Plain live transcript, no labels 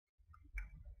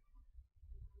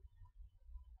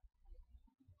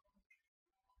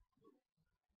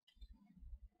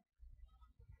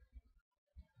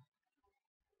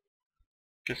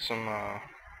Get some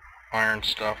iron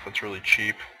stuff that's really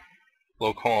cheap,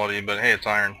 low quality, but hey, it's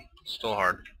iron. It's still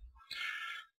hard.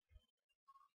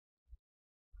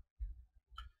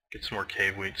 Get some more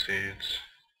cave wheat seeds.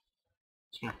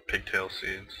 Some more pigtail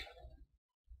seeds.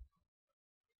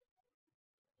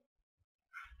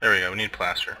 There we go, we need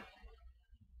plaster.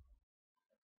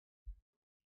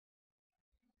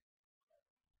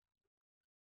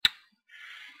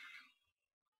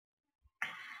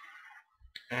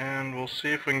 And we'll see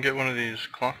if we can get one of these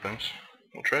cloth bins.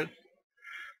 We'll trade.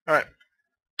 Alright,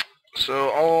 so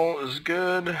all is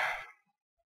good.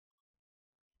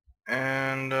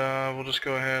 And we'll just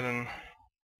go ahead and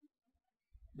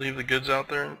leave the goods out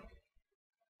there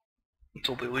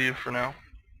until they leave for now.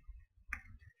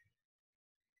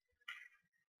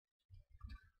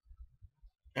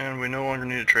 And we no longer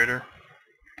need a trader.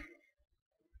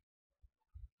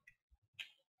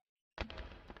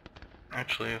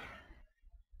 Actually,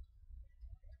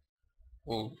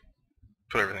 we'll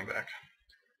put everything back.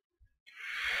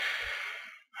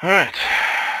 Alright,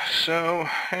 so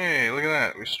hey, look at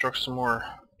that. We struck some more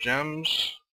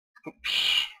gems.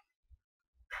 Oops.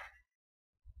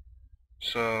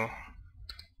 So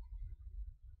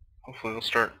hopefully we'll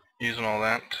start using all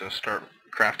that to start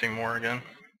crafting more again.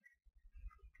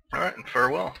 Alright, and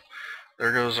farewell.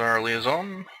 There goes our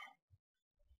liaison.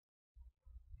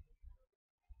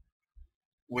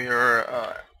 We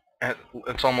are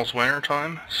it's almost winter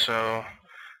time, so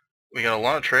we got a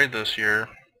lot of trade this year.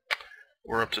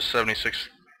 We're up to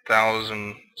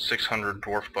 76,600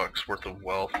 dwarf bucks worth of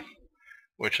wealth,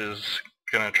 which is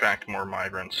going to attract more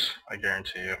migrants, I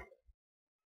guarantee you.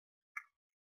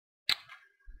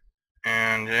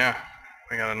 And yeah,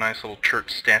 we got a nice little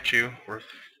church statue worth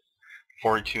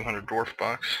 4,200 dwarf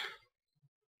bucks.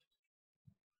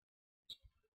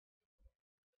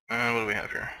 And what do we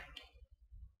have here?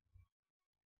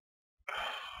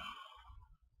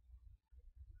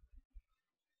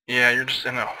 Yeah, you're just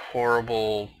in a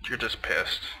horrible, you're just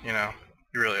pissed, you know,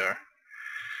 you really are.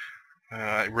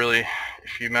 Really,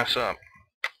 if you mess up,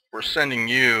 we're sending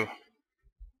you,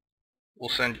 we'll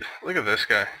send you, look at this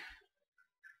guy.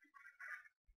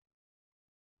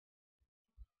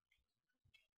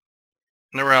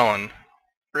 Narellen.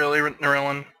 Really,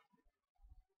 Narellen?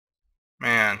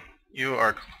 Man, you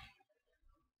are,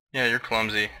 yeah, you're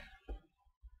clumsy.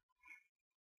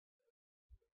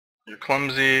 You're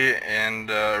clumsy and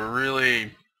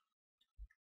really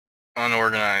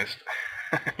unorganized.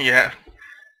 Yeah,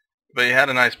 but you had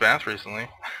a nice bath recently.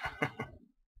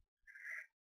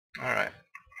 Alright.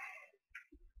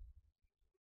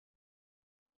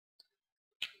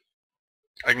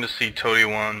 I can just see Toady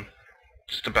 1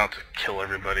 just about to kill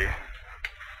everybody.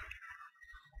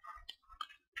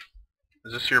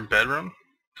 Is this your bedroom,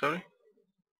 Toady?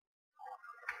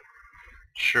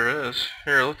 Sure is.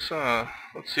 Here, let's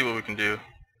see what we can do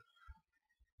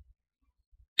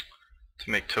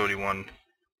to make Toady 1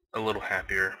 a little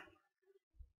happier.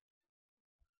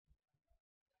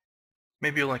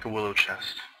 Maybe you'll like a willow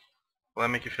chest. Will that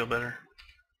make you feel better?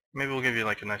 Maybe we'll give you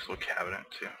like a nice little cabinet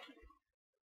too.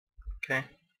 Okay?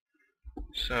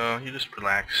 So you just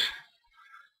relax.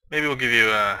 Maybe we'll give you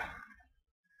an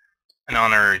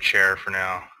honorary chair for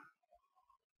now.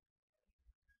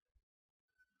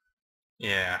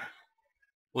 Yeah.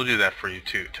 We'll do that for you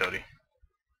too, Toady.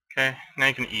 Okay? Now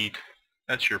you can eat.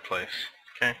 That's your place.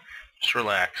 Okay? Just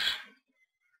relax.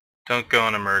 Don't go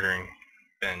on a murdering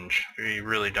binge. We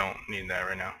really don't need that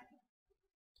right now.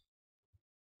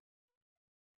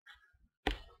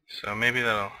 So maybe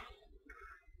that'll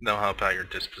help out your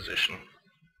disposition.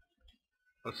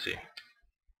 Let's see.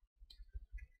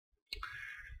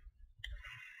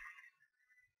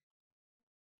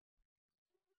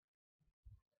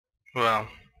 Well,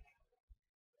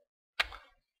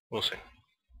 we'll see.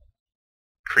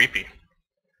 Creepy.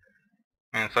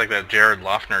 And it's like that Jared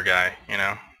Loeffner guy, you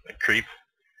know? A creep.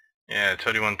 Yeah,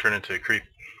 Toady 1 turned into a creep.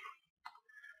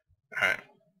 Alright.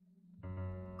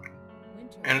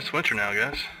 And it's winter now,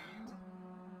 guys.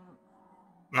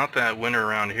 Not that winter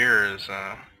around here is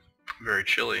very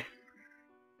chilly.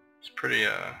 It's pretty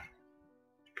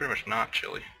much not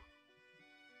chilly.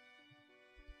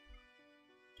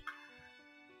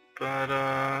 But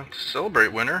to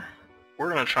celebrate winter, we're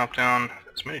gonna chop down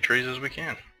as many trees as we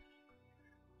can.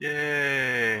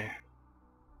 Yay!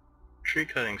 Tree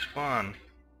cutting's fun.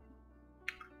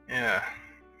 Yeah,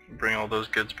 bring all those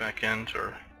goods back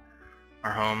into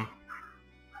our home.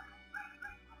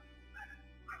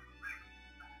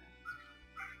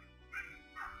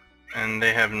 And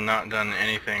they have not done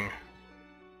anything.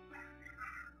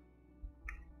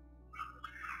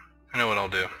 I know what I'll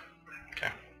do.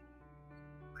 Okay.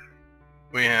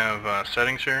 we have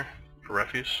settings here for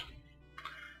refuse.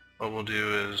 What we'll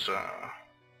do is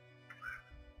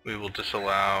we will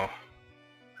disallow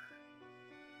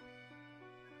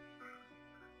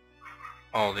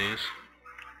all these.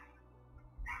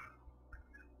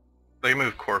 They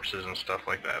move corpses and stuff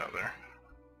like that out there.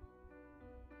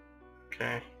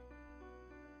 Okay.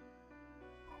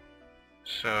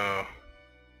 So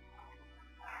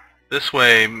this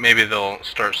way maybe they'll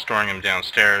start storing them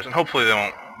downstairs, and hopefully they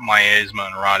won't miasma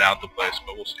and rot out the place,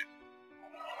 but we'll see.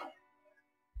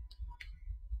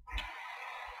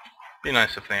 Be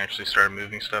nice if they actually started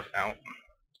moving stuff out.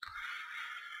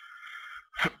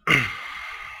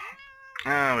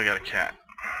 Ah, we got a cat.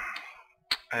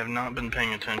 I have not been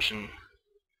paying attention.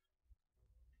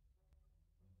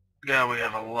 God, we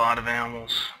have a lot of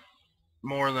animals.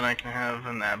 More than I can have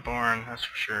in that barn, that's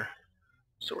for sure.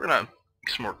 So we're gonna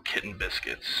make some more kitten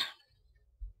biscuits.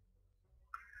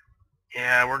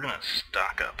 Yeah, we're gonna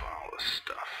stock up on all this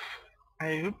stuff.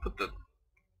 Hey, who put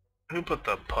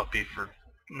the puppy for...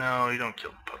 No, you don't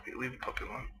kill the puppy. Leave the puppy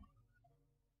alone.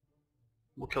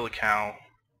 We'll kill the cow.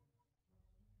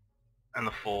 And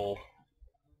the foal.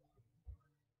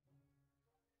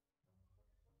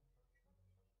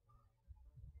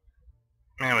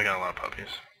 Man, we got a lot of puppies.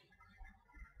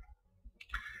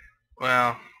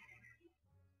 Well...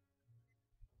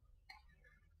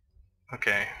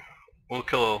 Okay. We'll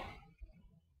kill...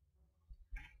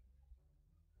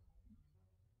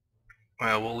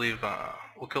 Well,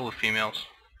 we'll kill the females.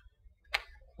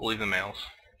 We'll leave the males.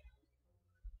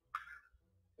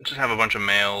 We'll just have a bunch of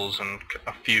males and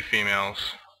a few females.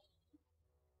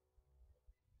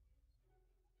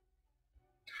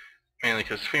 Mainly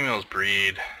because females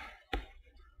breed.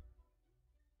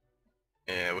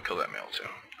 Yeah, we'll kill that male too.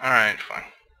 Alright, fine.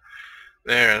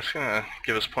 There, that's gonna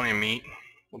give us plenty of meat.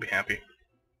 We'll be happy.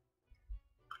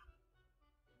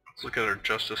 Let's look at our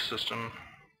justice system.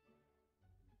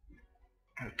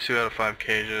 2 out of 5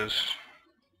 cages.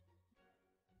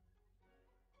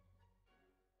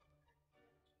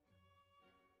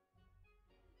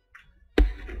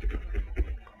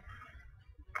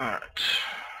 Alright.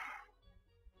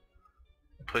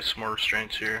 Place some more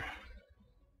restraints here.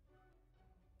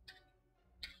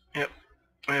 Yep,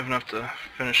 we have enough to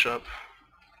finish up.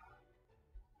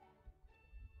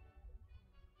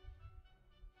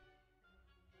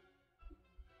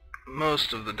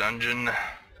 Most of the dungeon.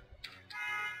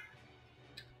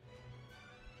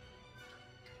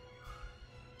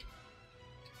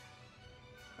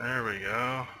 There we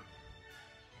go.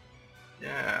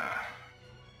 Yeah.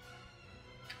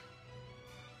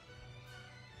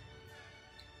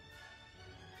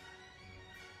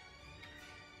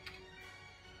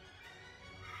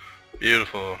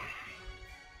 Beautiful.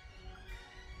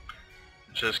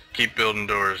 Just keep building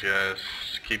doors, guys.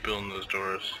 Just keep building those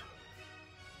doors.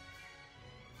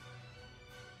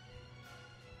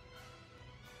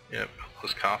 Yep,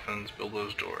 those coffins, build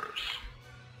those doors.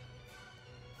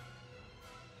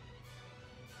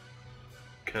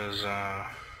 Because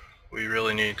we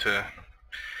really need to...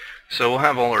 So we'll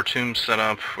have all our tombs set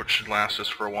up, which should last us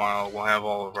for a while. We'll have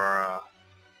all of our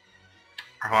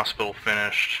hospital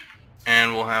finished,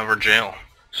 and we'll have our jail.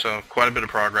 So quite a bit of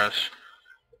progress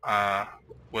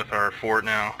with our fort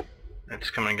now. It's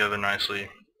coming together nicely.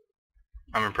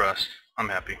 I'm impressed. I'm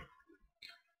happy.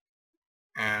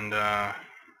 And okay,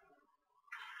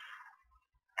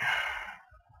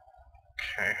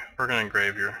 we're gonna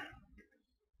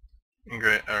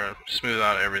smooth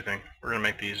out everything. We're gonna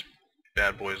make these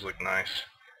bad boys look nice.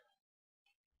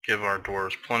 Give our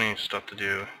dwarves plenty of stuff to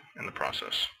do in the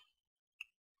process.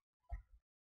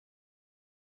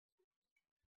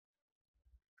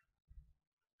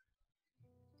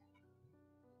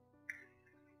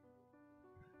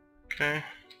 Okay.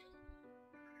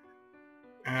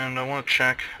 And I want to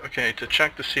check, okay, to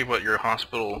check to see what your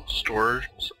hospital stores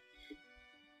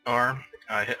are,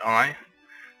 hit I.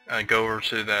 Go over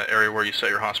to that area where you set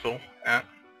your hospital at.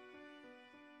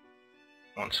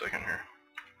 1 second here.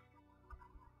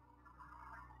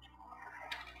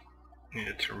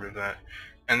 Needed to remove that.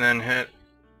 And then hit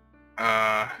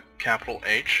capital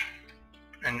H,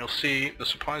 and you'll see the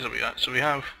supplies that we got. So we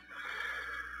have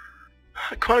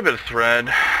quite a bit of thread,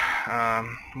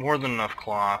 more than enough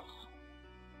cloth,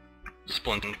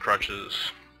 splints and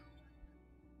crutches.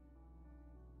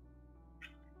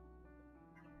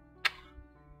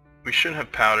 We should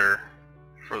have powder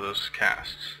for those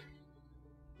casts.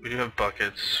 We do have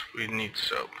buckets. We need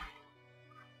soap.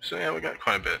 So yeah, we got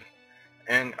quite a bit.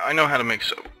 And I know how to make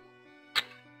soap.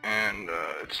 And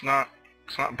it's not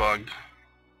bugged.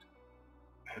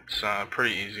 It's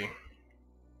pretty easy.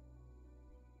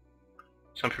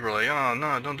 Some people are like, oh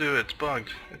no, don't do it, it's bugged.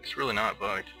 It's really not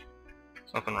bugged.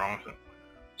 There's nothing wrong with it.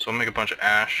 So I'll make a bunch of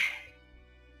ash,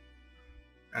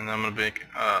 and then I'm gonna make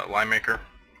lime maker.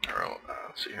 Or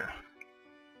let's see here.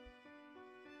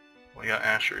 We got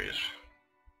ash trees.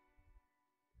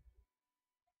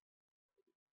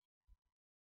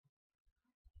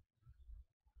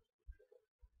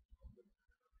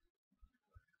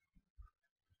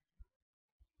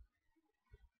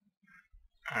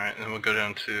 Alright, then we'll go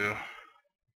down to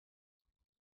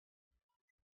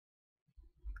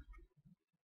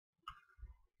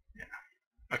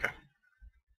okay.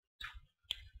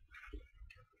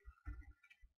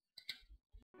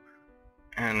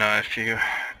 And if you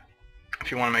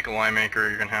want to make a lime maker,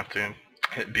 you're gonna have to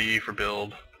hit B for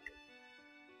build,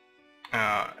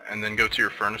 and then go to your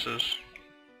furnaces,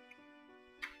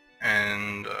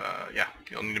 and yeah,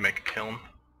 you'll need to make a kiln.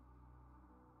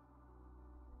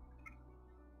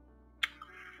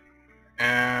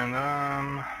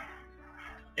 And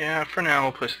yeah, for now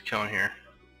we'll place the kiln here.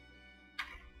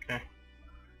 Okay,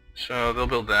 so they'll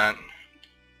build that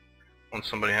once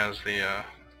somebody has the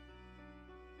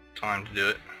time to do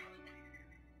it.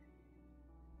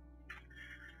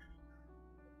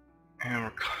 And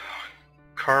we're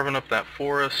carving up that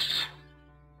forest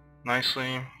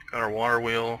nicely. Got our water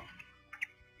wheel.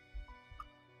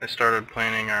 I started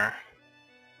planting our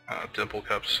dimple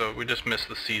cups, so we just missed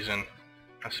the season,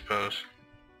 I suppose.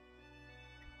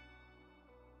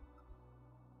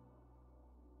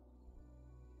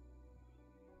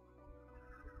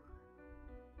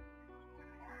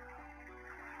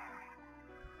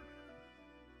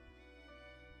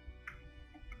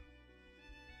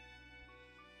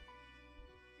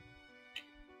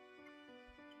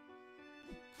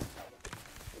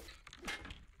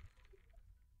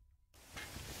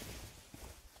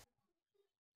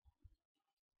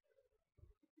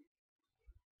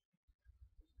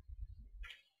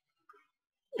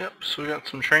 Yep, so we got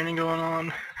some training going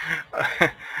on.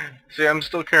 See, I'm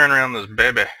still carrying around this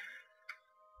baby.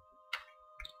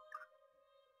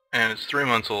 And it's 3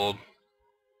 months old.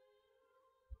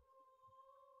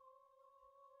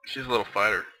 She's a little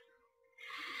fighter.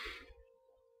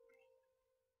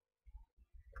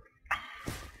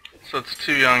 So it's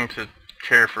too young to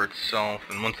care for itself,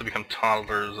 and once they become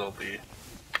toddlers, they'll be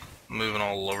moving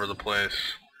all over the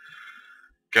place,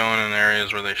 going in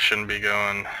areas where they shouldn't be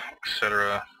going,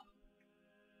 etc.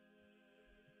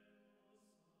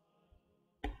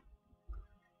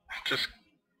 Just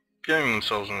getting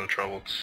themselves into trouble.